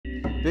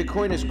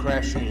Bitcoin is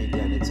crashing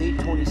again. It's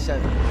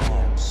 8:27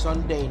 p.m.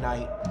 Sunday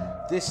night.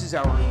 This is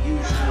our usual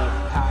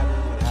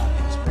pattern. It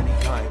happens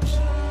many times.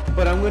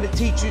 But I'm going to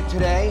teach you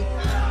today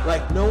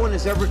like no one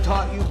has ever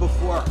taught you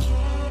before.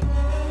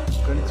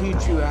 I'm going to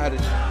teach you how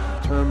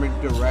to determine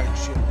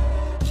direction.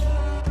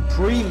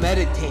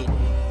 Premeditated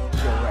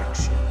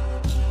direction.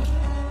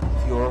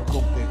 The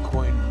Oracle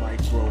Bitcoin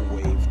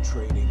microwave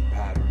trading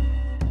pattern.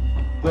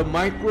 The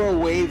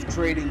microwave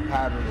trading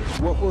pattern is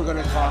what we're going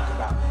to talk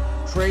about.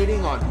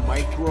 Trading on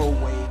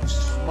microwaves,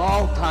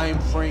 small time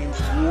frames,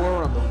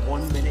 war on the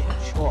 1 minute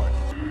chart.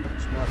 As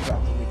a matter of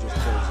fact, let me just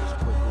close this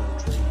quick little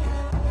trade here.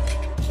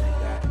 Like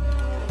that.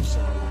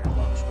 $27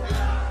 great.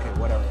 Okay,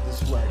 whatever.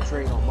 This is where I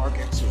trade on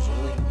MarkX. There's a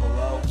link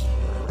below.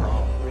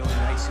 Really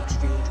nice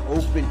exchange.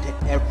 Open to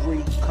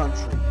every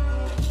country.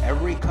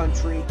 Every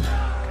country.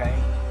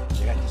 Okay.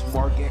 They got this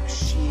MarkX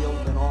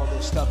shield and all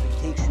this stuff. It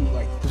takes you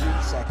like 3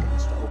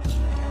 seconds to open an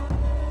account.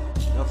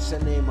 You don't have to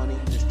send any money,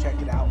 just check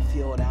it out,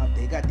 feel it out.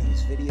 They got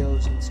these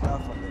videos and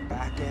stuff on the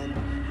back end.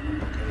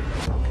 Okay,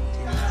 they'll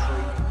continue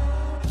trading.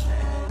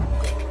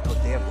 And go,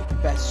 they have the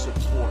best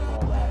support and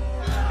all that.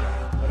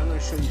 Okay, but I'm going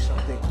to show you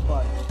something.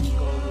 But if you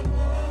go to,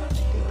 I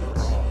think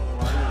it's, well,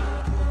 I don't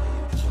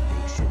know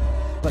information,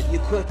 but you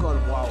click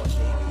on wallet,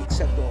 they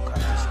accept all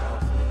kinds of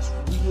stuff, and it's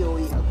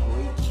really a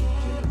great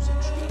beginner's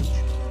exchange.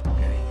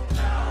 Okay,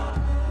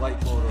 light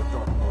mode or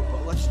dark mode.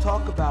 But let's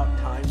talk about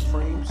time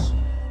frames.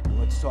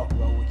 Let's talk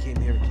about what we came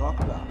here to talk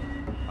about.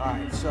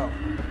 Alright, so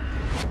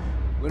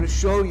I'm going to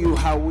show you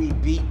how we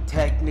beat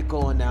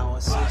technical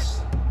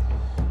analysis.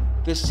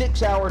 The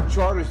 6-hour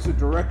chart is the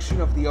direction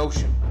of the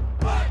ocean.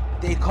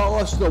 They call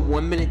us the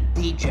 1 minute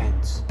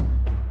degens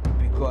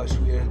because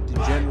we are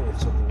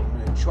degenerates of the 1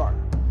 minute chart.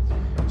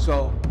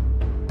 So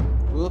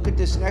we look at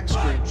this next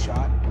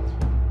screenshot.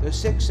 The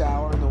 6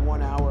 hour and the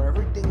 1 hour,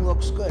 everything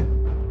looks good.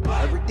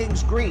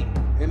 Everything's green.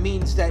 It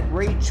means that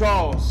Ray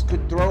Charles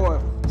could throw a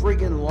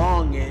friggin'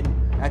 long in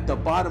at the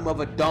bottom of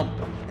a dump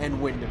and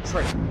win the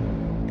trade.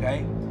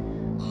 Okay?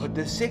 But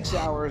the 6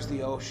 hour is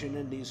the ocean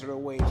and these are the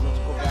waves. Let's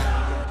go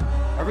back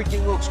again.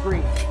 Everything looks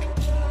green.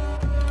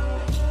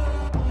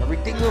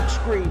 Everything looks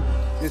green.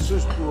 This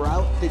was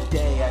throughout the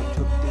day I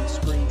took these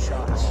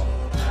screenshots.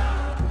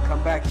 We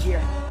come back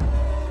here.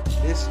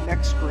 This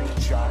next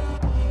screenshot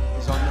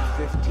is on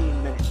the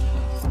 15 minute.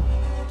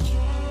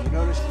 You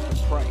notice that the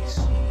price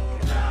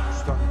is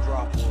starting to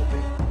drop a little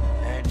bit,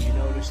 and you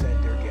notice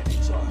that they're getting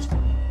exhausted.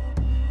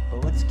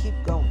 But let's keep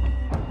going.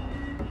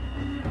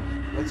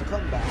 Let's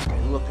come back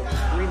and look at the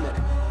 3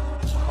 minute.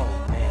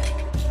 Oh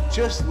man,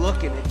 just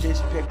looking at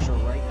this picture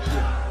right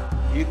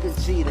here, you can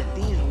see that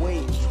these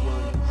waves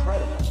were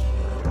incredible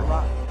to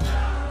ride.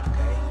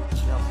 Okay,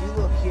 now if you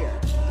look here,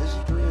 this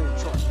is 3 minute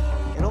chart.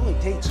 It only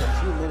takes a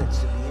few minutes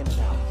to be in and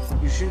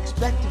out. You should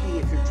expect to be,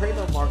 if you're trading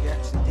on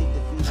MarkX and take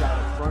the fees out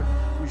up front,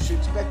 you should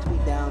expect to be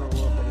down a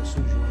little bit as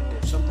soon as you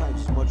enter.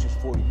 Sometimes as much as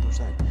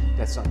 40%.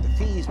 That's not the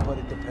fees, but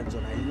it depends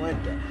on how you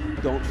enter.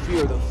 Don't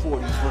fear the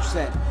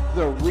 40%.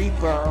 The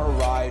Reaper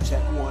arrives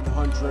at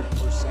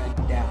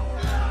 100%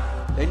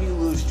 down. Then you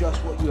lose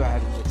just what you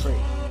had in the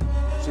trade.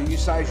 So you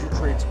size your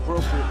trades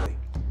appropriately.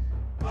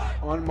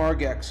 On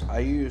MarkX, I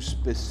use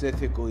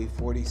specifically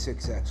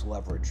 46x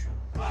leverage.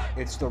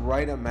 It's the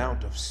right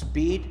amount of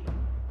speed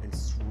and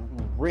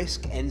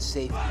risk and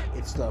safety.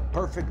 It's the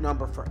perfect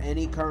number for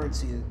any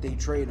currency that they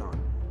trade on.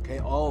 Okay,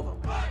 all of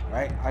them.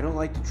 Right? I don't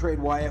like to trade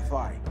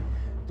YFI.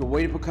 The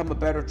way to become a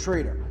better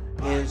trader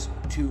is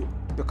to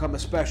become a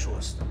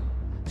specialist.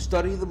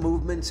 Study the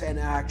movements and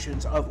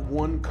actions of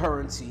one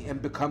currency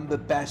and become the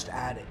best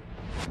at it.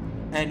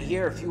 And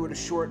here, if you were to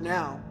short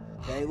now,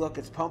 okay, look,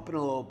 it's pumping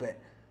a little bit.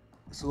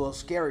 It's a little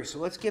scary. So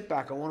let's get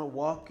back. I want to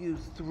walk you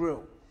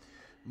through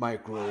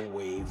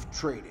microwave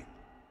trading.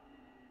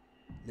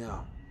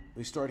 Now,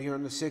 we start here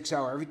on the 6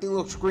 hour. Everything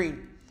looks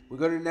green. We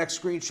go to the next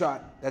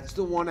screenshot. That's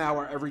the 1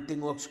 hour.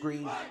 Everything looks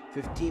green.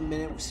 15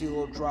 minute, we see a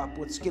little drop.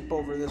 Let's skip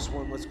over this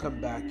one. Let's come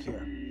back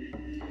here.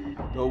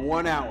 The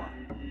 1 hour.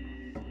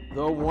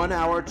 The 1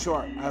 hour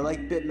chart. I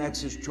like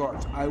BitMEX's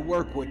charts. I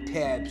work with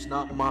tabs,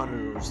 not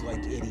monitors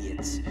like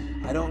idiots.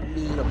 I don't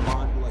need a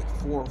monitor like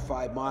 4 or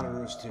 5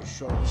 monitors to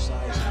show the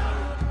size of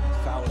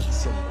my phallic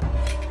symbol.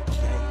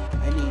 Okay?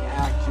 I need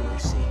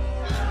accuracy.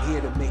 I'm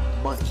here to make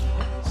money.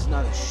 It's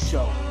not a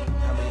show.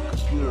 How many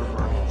computer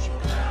monitors you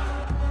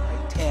have.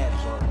 Right?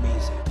 Tabs are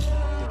amazing.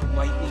 They're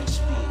lightning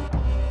speed.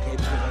 Okay?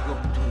 Because I go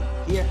between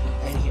here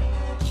and here.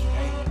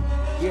 Okay?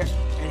 Here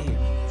and here.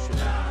 Should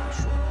I be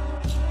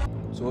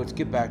sure. So let's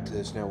get back to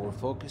this now. We're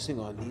focusing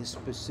on these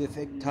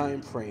specific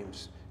time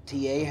frames.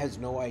 TA has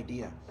no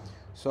idea.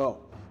 So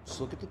let's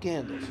look at the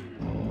candles.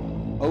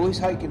 Always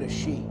hiking a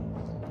sheet.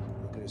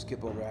 I'm going to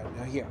skip over that.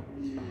 Now here.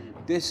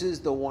 This is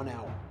the 1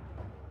 hour.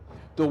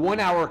 The 1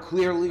 hour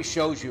clearly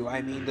shows you,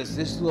 I mean, does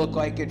this look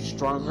like it's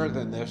stronger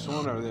than this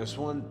one or this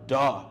one?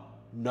 Duh.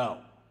 No,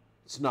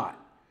 it's not.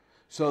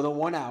 So the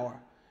 1 hour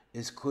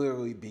is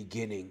clearly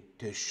beginning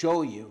to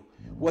show you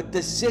what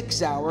the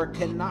 6 hour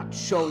cannot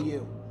show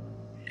you.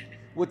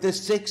 What the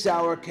 6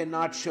 hour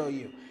cannot show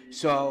you.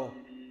 So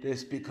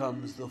this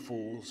becomes the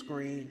full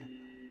screen.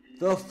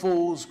 The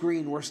fool's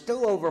green. We're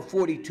still over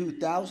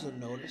 42,000,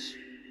 notice.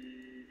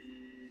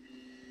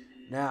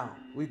 Now,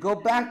 we go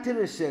back to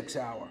the 6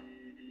 hour.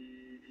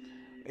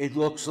 It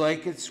looks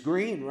like it's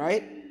green,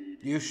 right?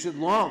 You should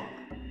long,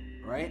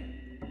 right?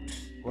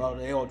 Well,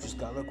 they all just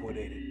got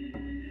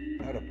liquidated.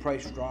 Now the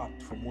price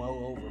dropped from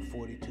well over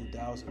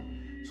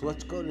 42,000. So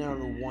let's go down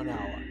to 1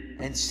 hour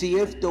and see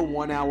if the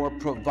 1 hour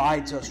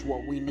provides us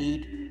what we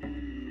need.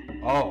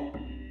 Oh,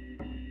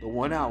 the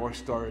 1 hour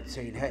started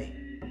saying, hey,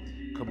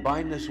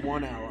 combine this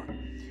 1 hour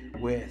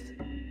with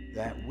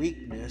that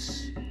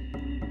weakness.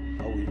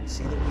 Oh, we didn't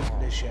see the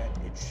weakness yet.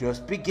 It's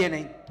just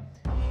beginning.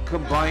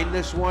 Combine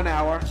this 1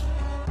 hour.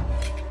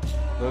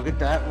 Look at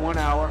that 1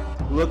 hour.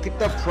 Look at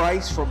the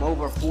price from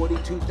over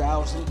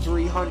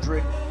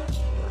 42,300.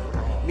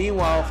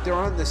 Meanwhile, if they're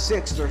on the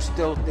 6, they're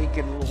still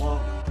thinking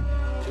long.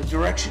 The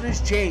direction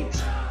has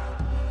changed.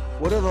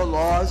 What are the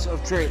laws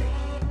of trading?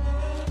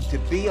 To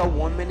be a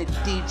 1 minute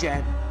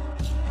degen,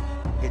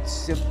 it's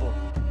simple.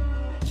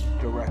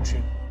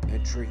 Direction,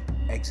 entry,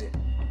 exit.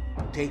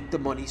 Take the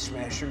money,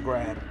 smash and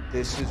grab.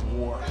 This is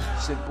war.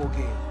 Simple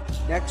game.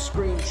 Next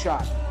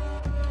screenshot.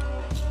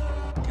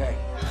 Okay,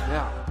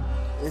 now,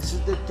 this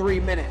is the 3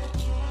 minute.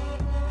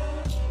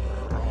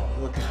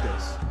 Look at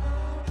this.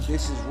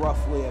 This is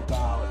roughly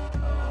about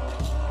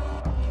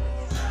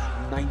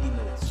 90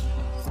 minutes.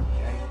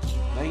 Okay?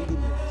 90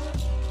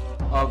 minutes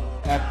of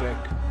epic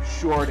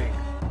shorting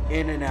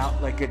in and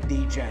out like a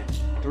degen.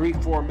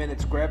 3-4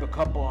 minutes, grab a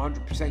couple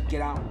 100%,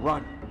 get out and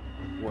run.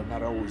 Well,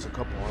 not always a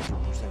couple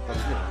 100%, but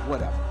you know,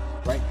 whatever,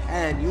 right?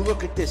 And you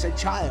look at this, a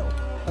child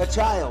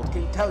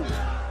can tell you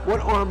what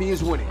army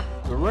is winning,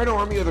 the red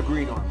army or the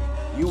green army.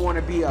 You want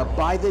to be a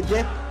buy the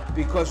dip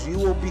because you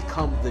will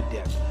become the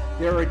dip.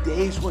 There are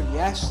days when,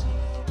 yes,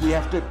 we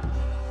have to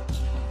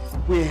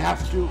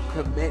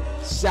commit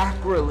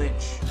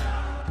sacrilege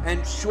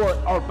and short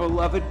our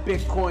beloved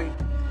Bitcoin,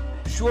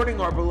 shorting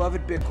our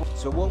beloved Bitcoin.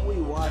 So what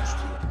we watched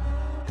here,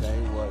 okay,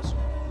 was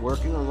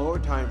working on lower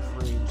time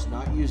frames,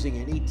 not using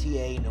any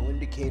TA, no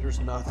indicators,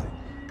 nothing,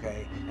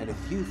 okay? And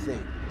if you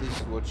think this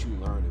is what you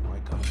learn in my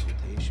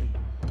consultation,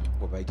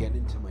 or by getting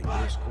into my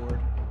Discord,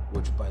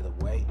 which, by the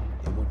way,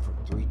 it went from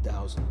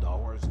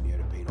 $3,000 and you had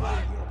to pay it all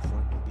year up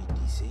front in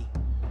BTC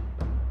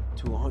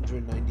to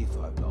 $195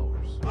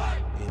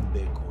 in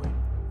Bitcoin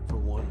for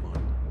 1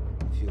 month.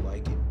 If you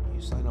like it,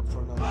 you sign up for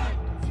another month.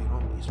 If you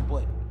don't, you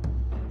split.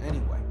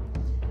 Anyway,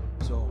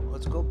 so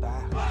let's go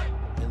back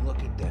and look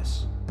at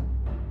this.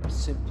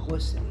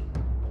 Simplicity.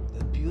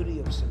 The beauty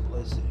of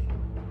simplicity.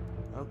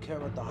 I don't care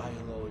about the high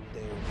and low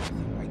day or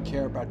anything. I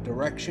care about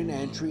direction,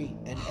 entry,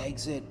 and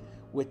exit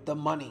with the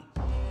money.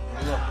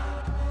 And look,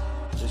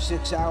 the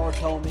 6 hour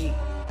told me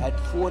at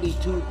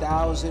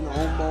 42,000,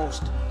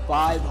 almost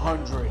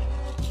 500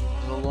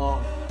 the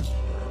long,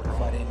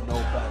 if I didn't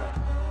know better.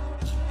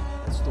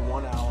 That's the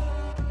 1 hour,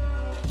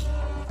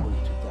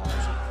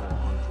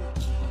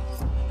 42,400.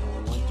 And we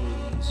went through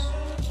these.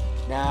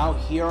 Now,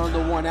 here on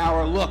the 1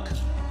 hour, look,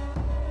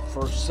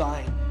 first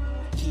sign,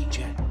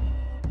 degen,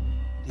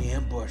 the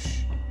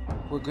ambush.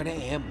 We're gonna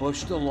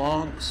ambush the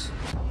longs.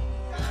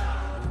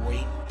 We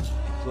wait.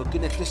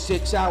 Looking at the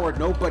 6 hour,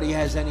 nobody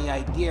has any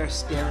idea.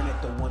 Staring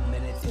at the 1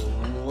 minute, they're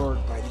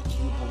lured by the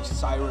evil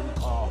siren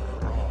call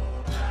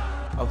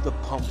of the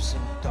pumps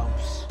and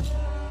dumps,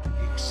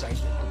 the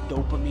excitement, the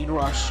dopamine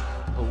rush.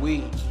 But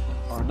we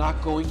are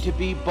not going to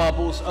be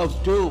bubbles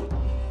of doom.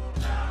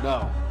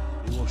 No,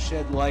 we will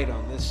shed light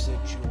on this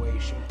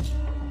situation.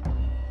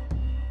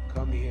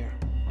 Come here.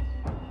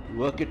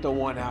 Look at the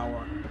 1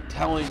 hour,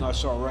 telling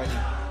us already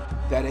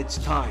that it's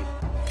time.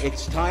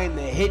 It's time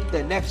to hit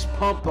the next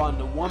pump on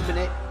the 1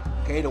 minute.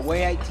 Okay, the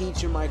way I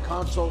teach in my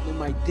consult, in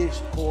my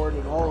Discord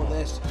and all of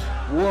this,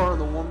 war on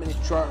the 1 minute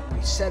chart,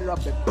 we set it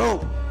up and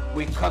boom,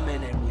 we come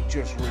in and we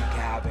just wreak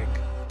havoc.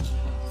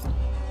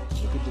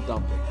 Look at the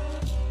dumping.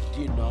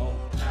 Do you know?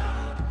 I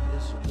mean,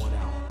 this is 1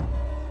 hour.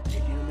 Okay,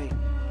 do you know what I mean?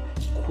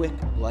 Quick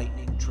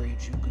lightning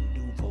trades you can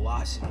do,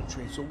 velocity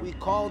trades. So we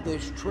call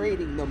this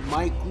trading the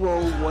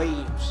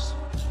microwaves.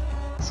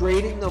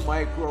 Trading the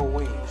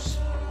microwaves.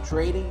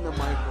 Trading the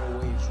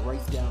microwaves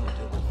right down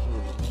to the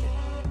 3 minute.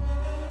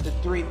 The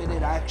 3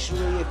 minute,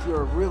 actually, if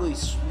you're really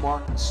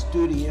smart and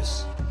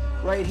studious,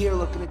 right here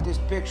looking at this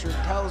picture,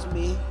 it tells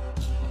me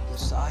the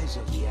size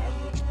of the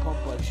average pump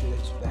I should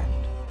expect.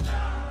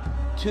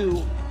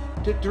 2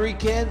 to 3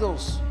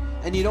 candles.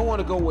 And you don't want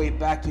to go way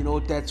back. You know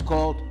what that's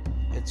called?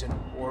 It's an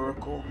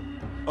Oracle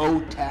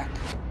OTAC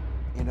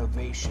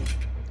innovation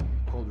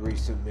called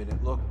recent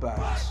minute look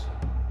backs.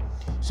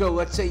 So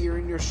let's say you're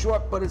in your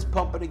short, but it's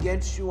pumping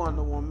against you on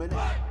the 1 minute.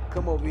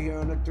 Come over here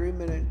on the 3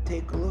 minute and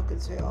take a look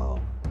and say, oh,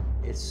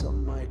 it's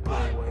some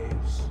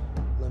microwaves.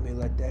 Let me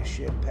let that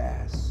shit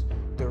pass.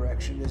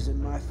 Direction is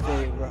in my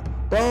favor.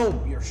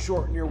 Boom, you're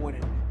short and you're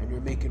winning. And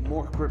you're making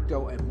more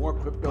crypto and more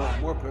crypto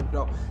and more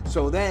crypto.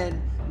 So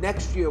then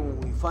next year when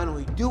we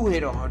finally do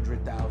hit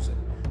 100,000,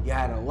 you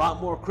had a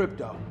lot more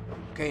crypto.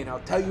 Okay, and I'll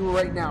tell you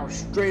right now,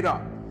 straight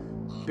up,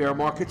 bear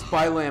markets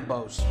buy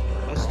Lambos.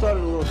 I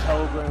started a little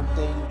Telegram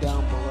thing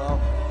down below.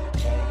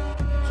 Okay,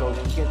 so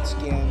when get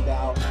scammed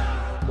out,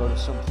 go to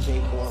some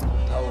fake Oracle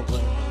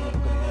Telegram. I'm never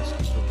going to ask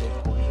you for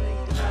Bitcoin or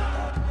anything like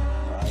that.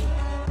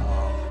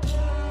 Alright?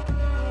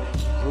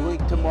 The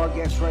link to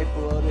Marget's right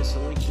below this. A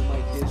link to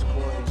my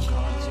Discord and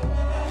console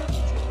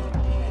package.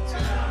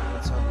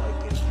 That's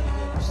unlike anything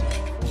you've ever seen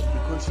before.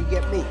 Because you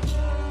get me.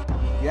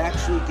 You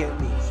actually get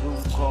me.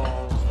 Zoom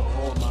calls, the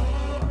whole 9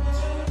 yards.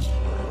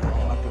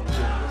 I'm not going to be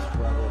doing this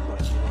forever,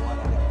 but you know what?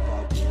 I got a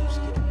goddamn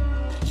skill.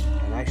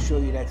 And I show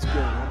you that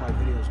skill in all my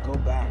videos. Go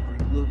back,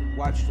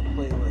 watch the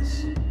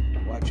playlist.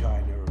 Watch how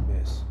I never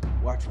miss.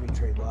 Watch me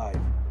trade live,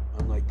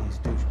 unlike these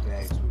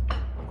douchebags with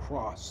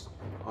Cross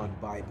on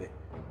Bybit.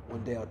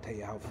 One day I'll tell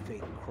you how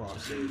fake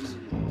Cross is.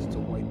 It's to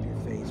wipe your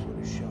face with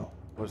a shell.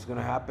 What's going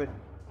to happen?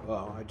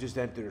 Well, I just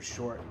entered a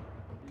short,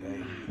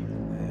 okay?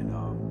 And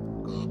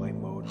go to light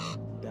mode,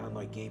 down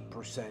like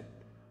 8%.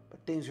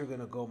 But things are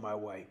going to go my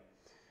way.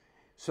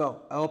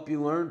 So I hope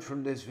you learned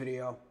from this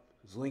video.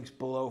 There's links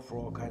below for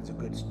all kinds of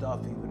good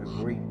stuff, even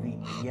a great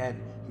VPN.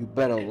 You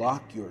better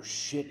lock your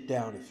shit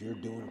down if you're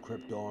doing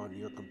crypto on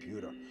your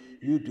computer.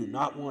 You do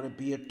not want to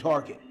be a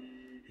target.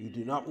 You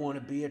do not want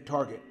to be a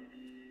target.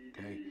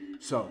 Okay?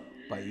 So,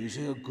 by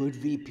using a good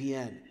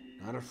VPN,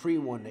 not a free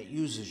one that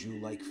uses you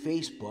like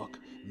Facebook,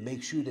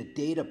 makes you the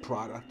data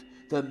product,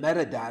 the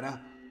metadata.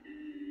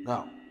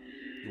 No.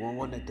 You want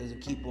one that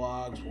doesn't keep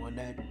logs, one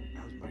that...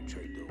 How's my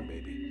trade doing,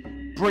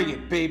 baby? Bring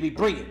it, baby,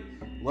 bring it.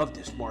 Love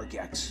this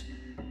MarkX.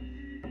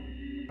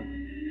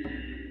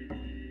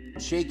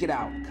 Shake it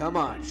out. Come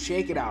on,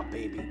 shake it out,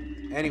 baby.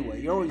 Anyway,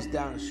 you're always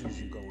down as soon as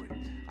you go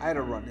in. I had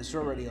to run. This is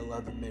already an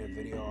 11-minute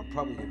video. I'm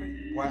probably going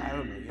to... Well, I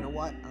don't know. You know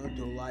what? I'm going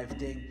to do a live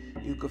thing.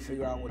 You can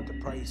figure out what the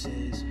price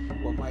is,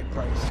 what my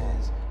price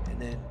is,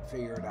 and then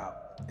figure it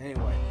out.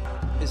 Anyway,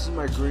 this is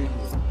my green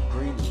room.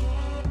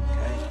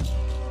 Okay?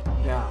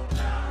 Now,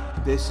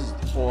 this is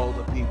all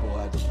the people who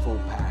had the full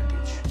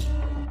package.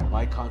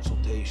 My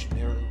consultation.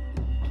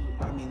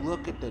 I mean,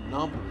 look at the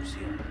numbers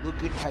here.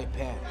 Look at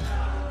Taipan.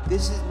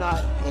 This is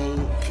not a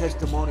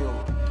testimonial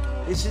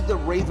room. This is the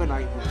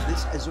Ravenite room.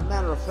 This, as a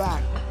matter of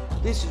fact,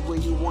 this is where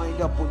you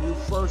wind up when you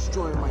first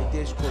join my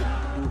Discord. You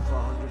can do it for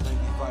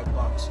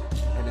 $195,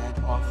 and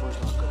that offer is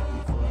not going to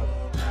be forever.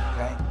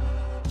 Okay?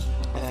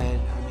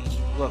 And I mean,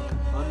 look,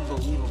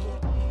 unbelievable.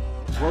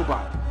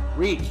 Robot,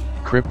 read.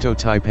 Crypto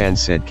Taipan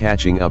said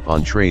catching up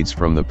on trades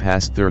from the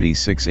past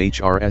 36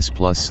 HRS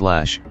plus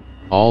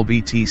 / all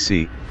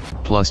BTC,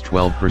 plus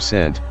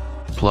 12%,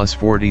 plus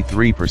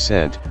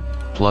 43%,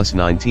 plus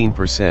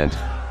 19%,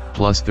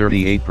 plus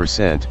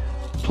 38%,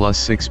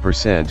 plus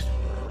 6%,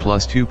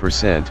 plus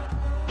 2%,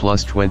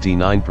 plus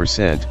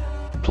 29%,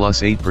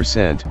 plus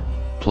 8%,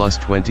 plus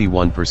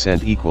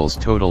 21% equals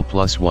total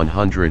plus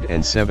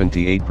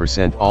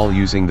 178%, all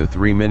using the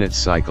 3-minute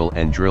cycle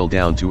and drill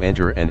down to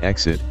enter and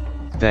exit.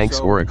 Thanks,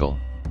 So, Oracle.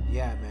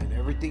 Yeah, man,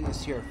 everything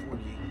is here for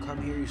you. You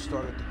come here, you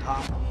start at the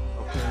top,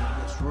 okay,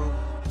 in this room,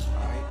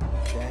 alright?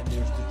 Then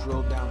there's the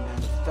drill down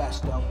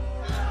manifesto.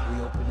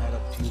 We open that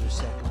up to you the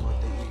second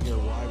month that you're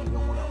here. Why? We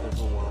don't want to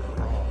overwhelm you.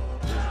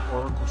 There's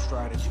Oracle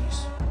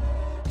strategies,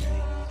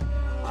 okay?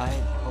 I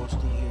am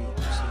posting here, you want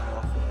to see how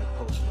often I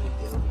post my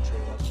daily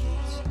trade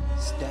updates,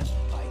 step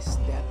by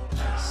step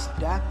by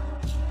step,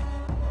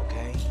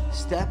 okay?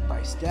 Step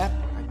by step,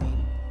 I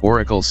mean,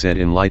 Oracle said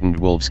Enlightened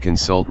Wolves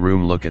consult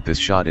room. Look at this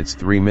shot, it's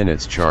 3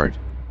 minutes chart.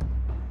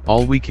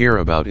 All we care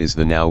about is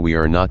the now. We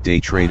are not day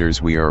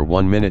traders, we are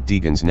 1-minute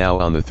deacons now.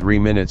 On the 3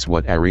 minutes,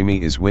 what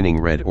Arimi is winning,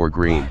 red or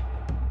green?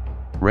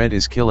 Red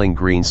is killing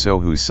green, so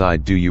whose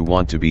side do you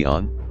want to be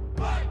on?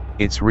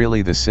 It's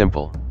really this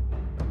simple.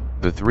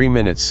 The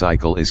 3-minute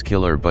cycle is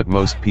killer, but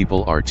most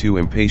people are too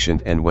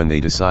impatient, and when they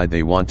decide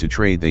they want to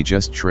trade, they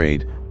just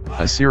trade.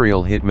 A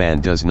serial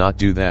hitman does not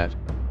do that.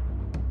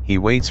 He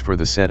waits for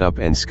the setup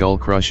and skull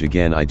crush.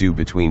 Again, I do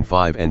between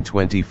 5 and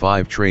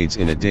 25 trades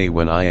in a day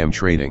when I am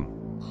trading.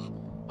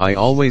 I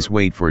always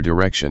wait for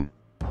direction.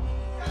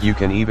 You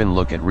can even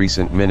look at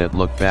recent minute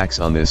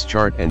lookbacks on this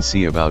chart and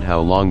see about how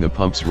long the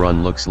pumps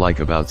run looks like,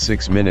 about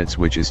 6 minutes,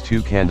 which is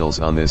 2 candles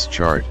on this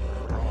chart.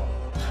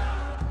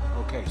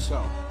 okay,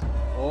 so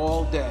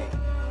all day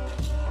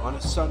on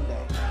a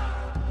Sunday,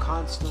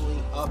 constantly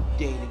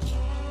updating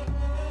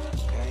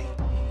them, okay?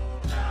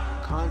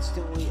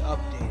 Constantly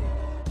updating.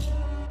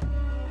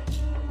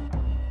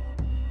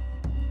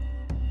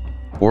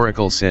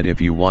 Oracle said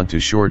if you want to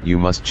short, you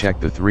must check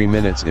the 3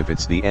 minutes. If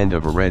it's the end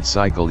of a red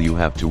cycle, you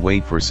have to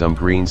wait for some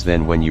greens,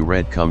 then when you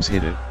red comes,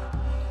 hit it.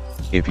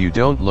 If you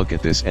don't look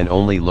at this and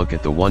only look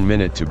at the 1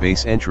 minute to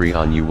base entry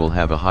on, you will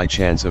have a high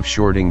chance of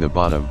shorting the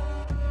bottom.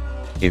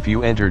 If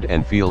you entered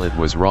and feel it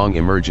was wrong,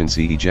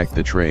 emergency eject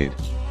the trade.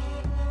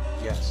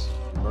 Yes,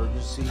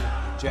 emergency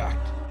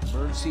eject.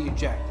 Emergency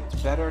eject.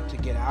 It's better to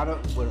get out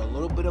of with a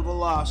little bit of a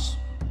loss,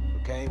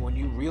 okay, when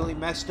you really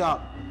messed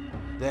up,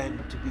 than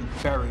to be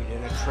buried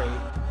in a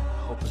trade,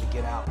 hoping to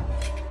get out.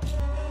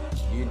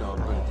 You know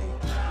I'm going to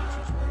take these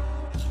pictures, right?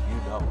 You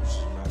know it's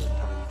just a matter of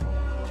time before we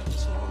run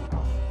this long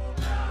enough.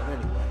 But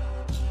anyway,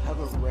 have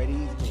a red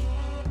evening.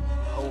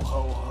 Ho,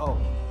 ho, ho.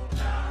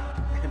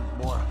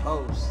 And more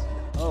hoes.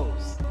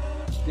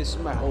 This is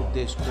my whole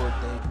Discord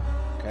thing.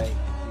 Okay,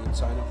 you can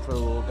sign up for the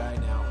little guy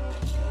now.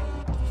 Okay?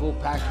 The full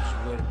package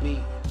is where to be,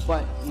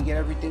 but you get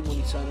everything when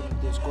you sign up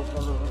with Discord,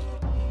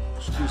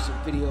 exclusive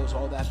videos,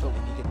 all that. But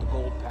when you get the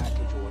gold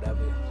package or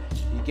whatever,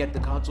 you get the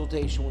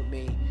consultation with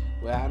me,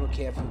 where I don't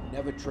care if you've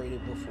never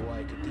traded before,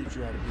 I can teach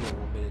you how to be a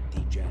 1-minute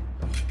degen.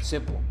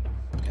 Simple.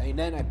 Okay, and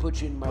then I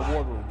put you in my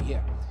war room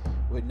here,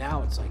 where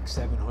now it's like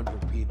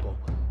 700 people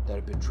that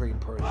have been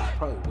trained per day. It's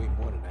probably way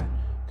more than that.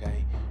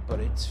 Okay, but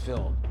it's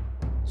filled.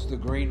 It's the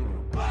green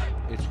room.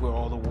 It's where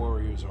all the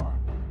warriors are.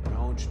 And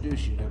I'll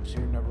introduce you to them so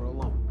you're never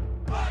alone.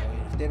 Okay?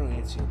 And if they don't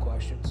answer your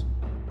questions,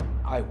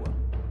 I will.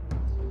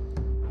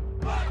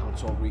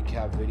 Consult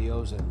recap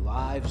videos and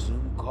live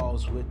Zoom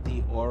calls with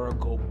the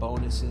Oracle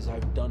bonuses.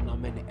 I've done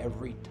them in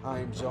every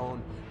time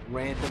zone.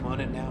 Random,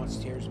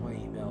 unannounced. Here's my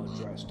email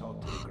address. Talk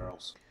to the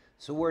girls.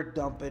 So we're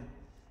dumping.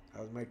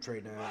 How's my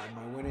trade now? Am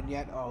I winning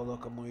yet? Oh,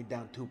 look, I'm only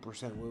down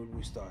 2%. Where would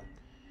we start?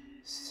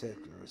 6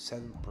 or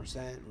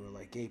 7%, or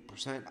like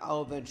 8%.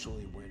 I'll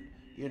eventually win.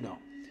 You know.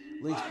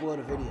 Links below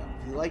the video.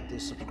 If you like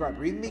this, subscribe.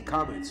 Read me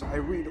comments. I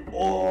read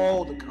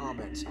all the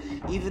comments.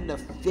 Even the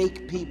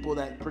fake people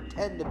that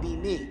pretend to be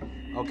me.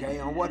 Okay,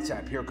 on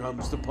WhatsApp. Here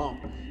comes the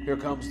pump. Here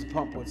comes the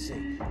pump. Let's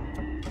see.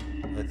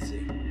 Let's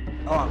see.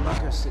 Oh, I'm not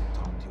going to sit and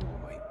talk to you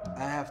all night.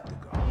 I have to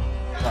go.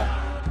 But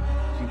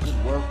you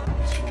can work on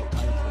a small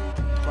time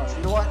frame. Plus,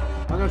 you know what?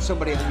 I'm going to have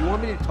somebody else. You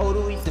want me to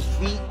totally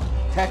defeat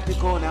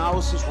technical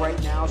analysis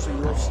right now so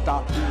you'll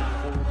stop being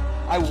fooled?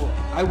 I will.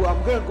 I'm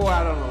going to go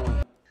out on a limb.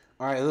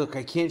 All right, look,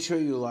 I can't show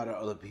you a lot of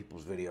other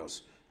people's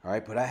videos, all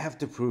right? But I have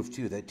to prove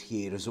to you that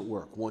TA doesn't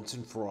work once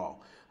and for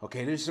all.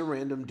 Okay, this is a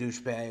random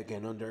douchebag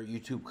and under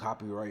YouTube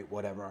copyright,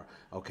 whatever,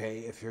 okay?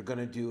 If you're going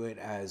to do it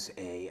as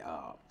a,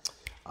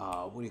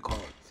 what do you call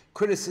it?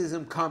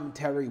 Criticism,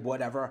 commentary,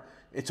 whatever,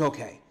 it's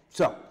okay.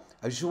 So,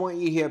 I just want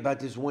you to hear about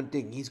this one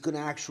thing. He's going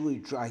to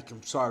actually,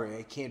 I'm sorry,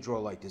 I can't draw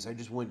like this. I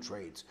just win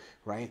trades,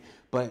 right?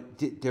 But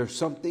there's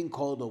something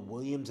called a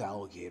Williams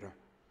alligator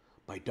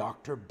by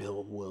Dr.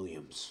 Bill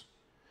Williams.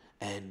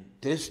 And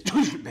this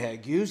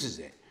douchebag uses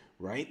it,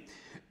 right?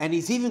 And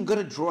he's even going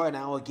to draw an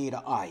alligator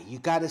eye. You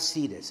got to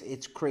see this.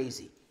 It's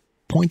crazy.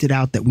 Pointed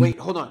out that we... Wait,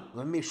 hold on.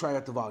 Let me make sure I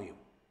got the volume.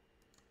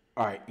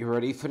 All right, you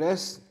ready for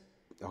this?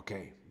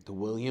 Okay, the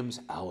Williams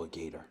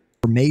alligator.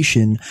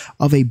 Formation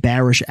of a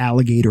bearish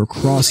alligator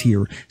cross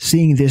here,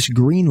 seeing this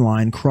green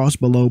line cross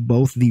below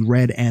both the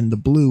red and the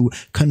blue,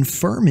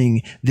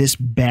 confirming this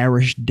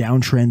bearish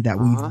downtrend that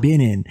we've been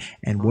in.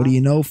 And what do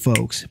you know,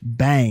 folks?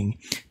 Bang,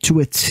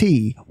 to a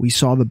T, we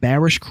saw the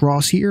bearish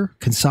cross here,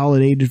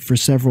 consolidated for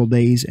several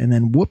days, and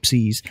then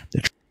whoopsies.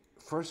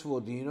 First of all,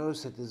 do you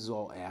notice that this is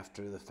all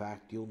after the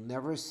fact? You'll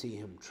never see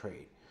him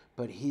trade.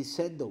 But he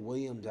said the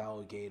Williams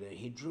alligator.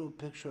 He drew a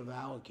picture of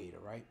alligator,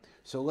 right?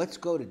 So let's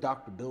go to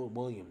Dr. Bill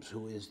Williams,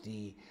 who is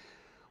the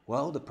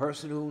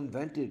person who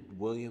invented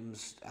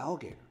Williams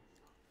alligator.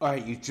 All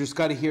right, you just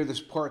got to hear this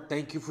part.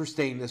 Thank you for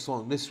staying this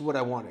long. This is what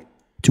I wanted.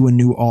 To a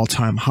new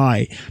all-time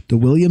high. The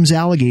Williams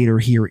alligator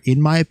here,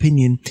 in my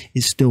opinion,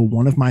 is still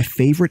one of my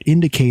favorite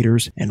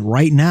indicators. And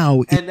right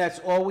now... And that's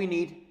all we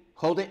need.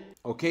 Hold it.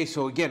 Okay,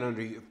 so again,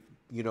 under,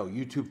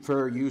 YouTube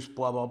fair use,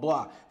 blah, blah,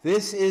 blah.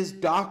 This is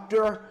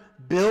Dr.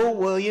 Bill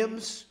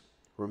Williams,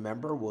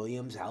 remember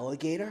Williams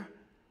alligator?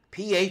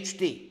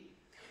 PhD.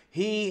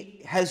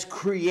 He has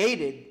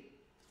created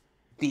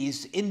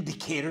these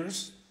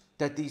indicators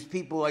that these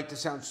people like to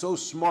sound so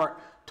smart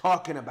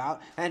talking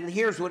about. And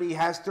here's what he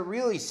has to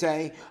really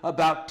say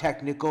about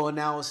technical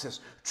analysis.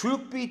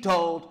 Truth be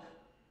told,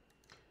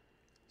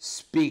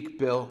 speak,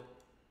 Bill.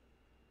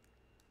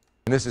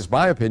 And this is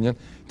my opinion,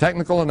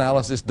 technical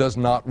analysis does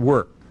not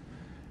work.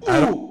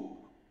 Oh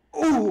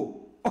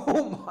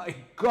my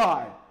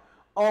God.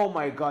 Oh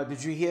my God,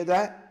 did you hear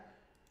that?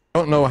 I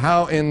don't know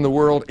how in the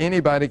world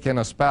anybody can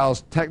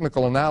espouse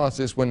technical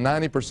analysis when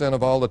 90%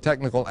 of all the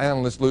technical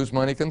analysts lose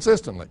money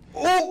consistently.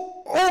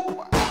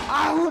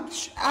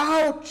 Ouch,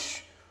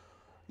 ouch.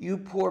 You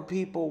poor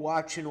people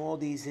watching all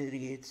these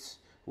idiots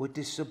with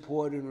this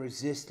support and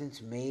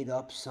resistance made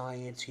up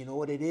science. You know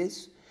what it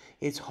is?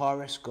 It's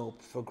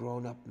horoscopes for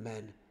grown-up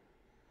men.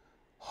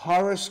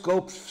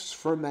 Horoscopes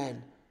for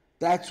men.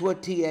 That's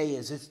what TA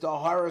is. It's the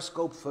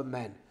horoscope for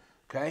men,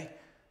 okay?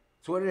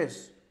 That's what it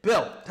is.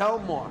 Bill, tell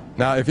them more.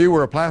 Now, if you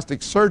were a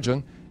plastic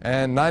surgeon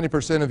and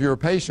 90% of your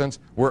patients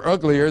were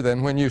uglier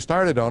than when you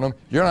started on them,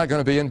 you're not going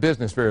to be in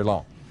business very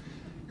long.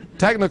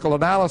 Technical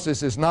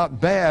analysis is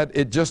not bad,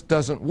 it just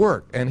doesn't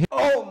work. And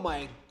oh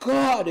my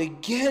God,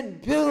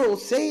 again, Bill,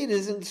 say it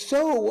isn't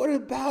so. What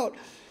about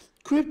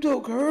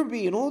Crypto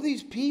Kirby and all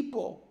these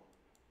people?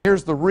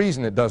 Here's the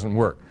reason it doesn't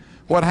work.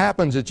 What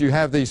happens is you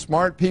have these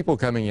smart people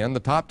coming in, the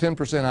top 10%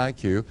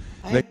 IQ.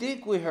 I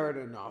think we heard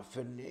enough,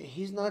 and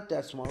he's not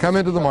that smart. Come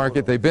into the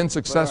market, they've been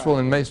successful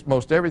in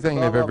most everything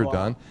they've ever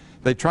done.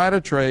 They try to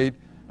trade,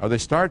 or they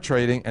start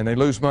trading, and they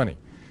lose money.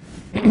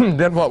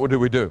 Then what do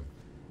we do?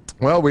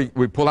 Well, we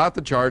pull out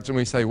the charts and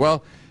we say,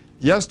 well,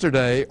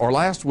 yesterday, or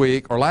last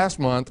week, or last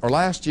month, or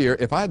last year,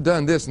 if I'd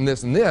done this and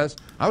this and this,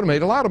 I would have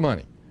made a lot of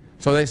money.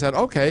 So they said,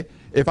 okay,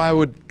 if I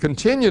would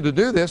continue to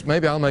do this,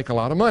 maybe I'll make a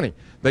lot of money.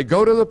 They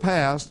go to the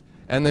past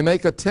and they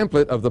make a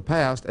template of the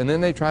past, and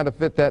then they try to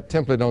fit that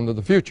template onto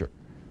the future.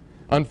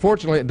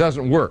 Unfortunately, it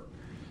doesn't work.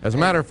 As a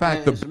matter of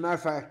fact,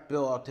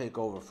 Bill, I'll take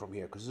over from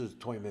here because this is a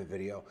 20-minute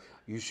video.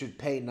 You should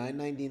pay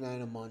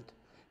 $9.99 a month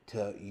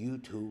to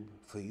YouTube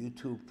for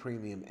YouTube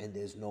Premium, and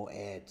there's no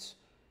ads.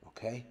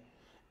 Okay?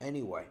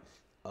 Anyway,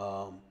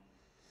 I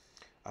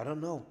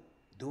don't know.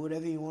 Do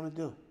whatever you want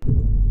to do.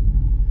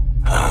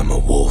 I'm a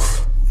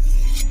wolf,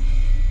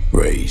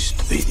 raised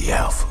to be the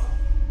alpha,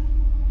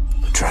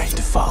 but trained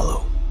to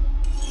follow.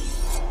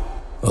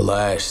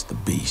 Alas, the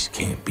beast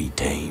can't be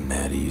tamed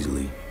that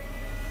easily.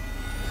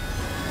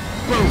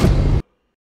 Boom.